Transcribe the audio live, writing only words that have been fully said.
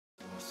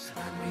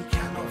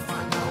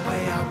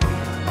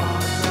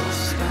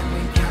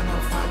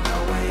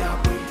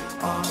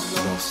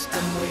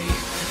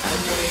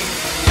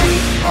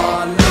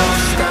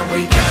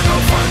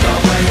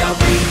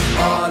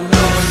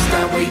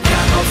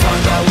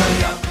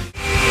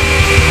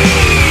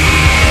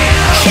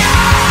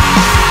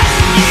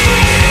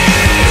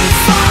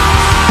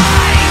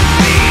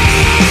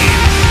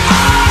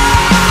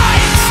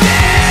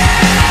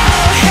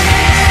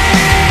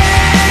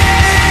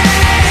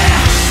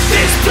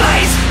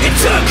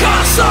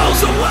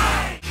souls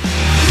away.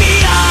 Me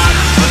up,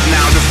 but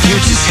now the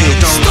future's here,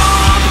 don't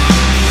stop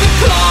the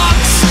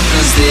clocks,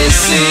 'cause this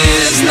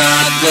is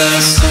not the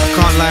same.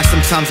 Can't lie,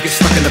 sometimes I get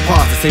stuck in the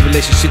past. They say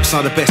relationships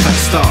are the best at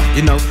the start.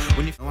 You know,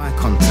 when you eye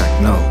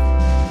contact, no,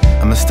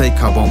 a mistake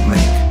I won't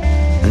make.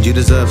 And you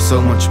deserve so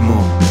much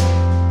more.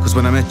 'Cause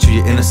when I met you,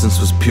 your innocence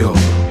was pure.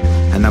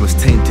 And I was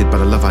tainted by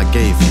the love I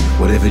gave you.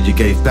 Whatever you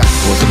gave back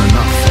wasn't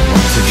enough.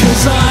 Once again,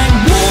 'cause I'm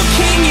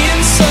walking in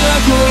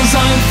circles,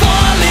 I'm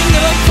falling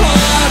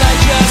apart. I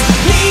just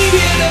need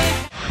you to.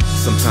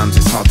 sometimes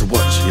it's hard to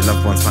watch your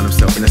loved ones find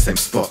themselves in the same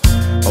spot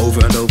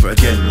over and over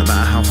again. No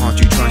matter how hard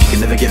you try, you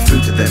can never get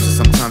through to them.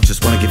 So sometimes you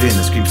just wanna give in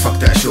and scream, fuck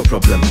that, it's your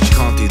problem. But you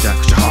can't do that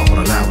 'cause your heart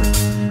won't allow it.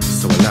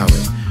 So allow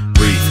it,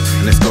 breathe,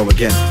 and let's go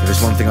again. If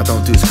there's one thing I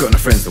don't do, it's skirting a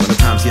friend. So when the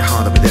times get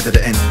hard, I'll be there to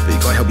the end. But you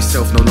gotta help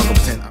yourself, no longer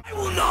pretend. I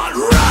will not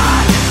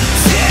run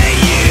to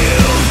you,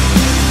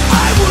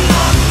 I will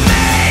not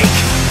make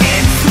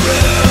it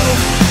through.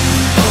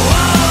 Oh,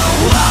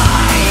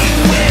 I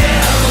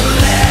will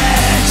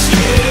let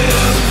you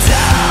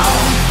down,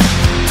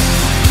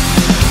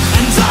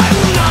 and I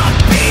will not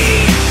be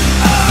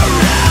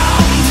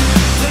around.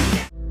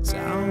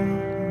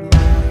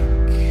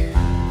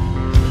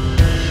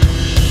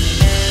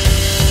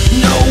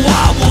 No,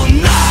 I will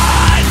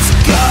not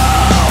go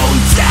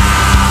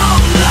down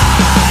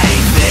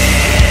like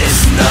this.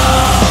 No,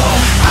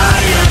 I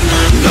am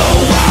not. No,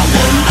 I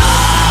will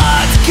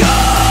not go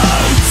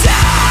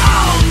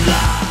down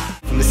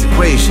like. From this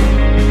equation,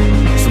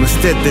 so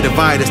instead they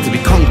divide us to be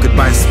conquered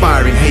by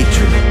inspiring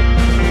hatred.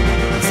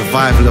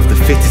 Survival of the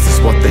fittest is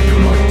what they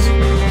promote,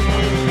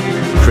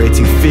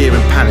 creating fear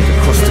and panic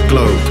across the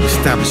globe to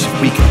establish if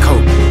we can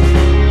cope,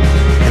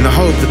 in the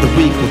hope that the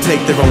weak will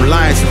take their own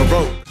lives for a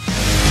rope.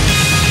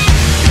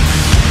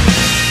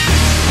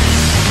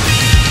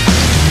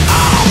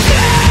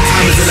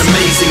 Time is an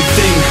amazing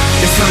thing,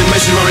 it's how we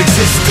measure our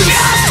existence.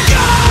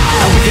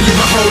 And we can live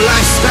a whole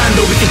lifespan,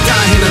 or we can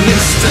die in an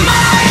instant.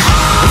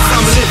 And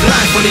some live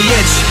life on the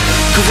edge,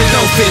 'cause they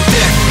don't fear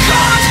death.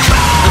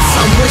 And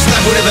some wish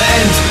life would never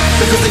end,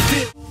 because they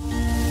fear.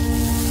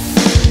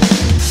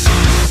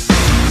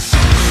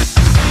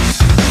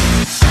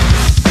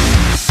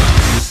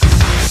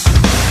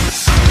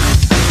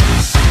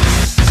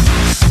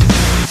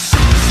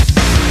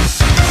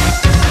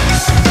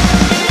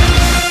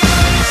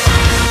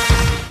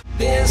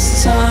 This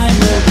time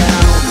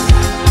around,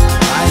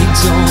 I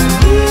don't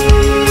need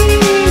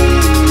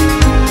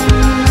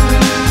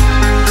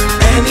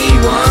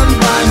anyone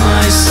by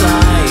my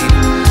side.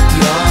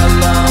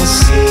 You'll all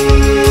see.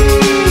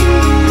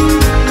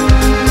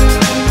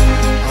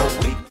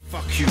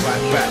 Fuck you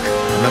right back.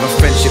 Another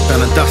friendship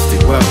done and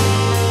dusted. Well,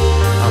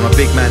 I'm a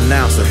big man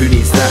now, so who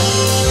needs that?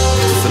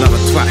 Just another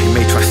twat who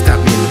may try stab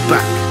me in the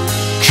back.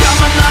 Come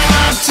along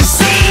out to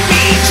see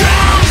me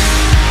drown.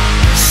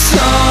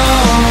 So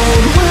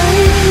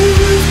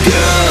wave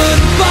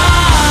goodbye.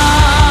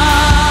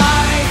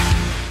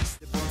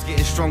 It's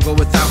getting stronger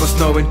without us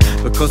knowing,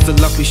 because the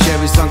love we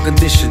share is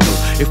unconditional.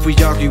 If we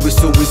argue,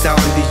 it's always out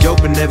in the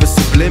open, never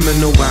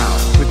subliminal. Wow,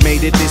 we've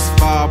made it this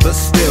far, but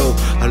still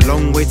a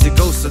long way to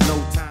go, so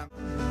no time.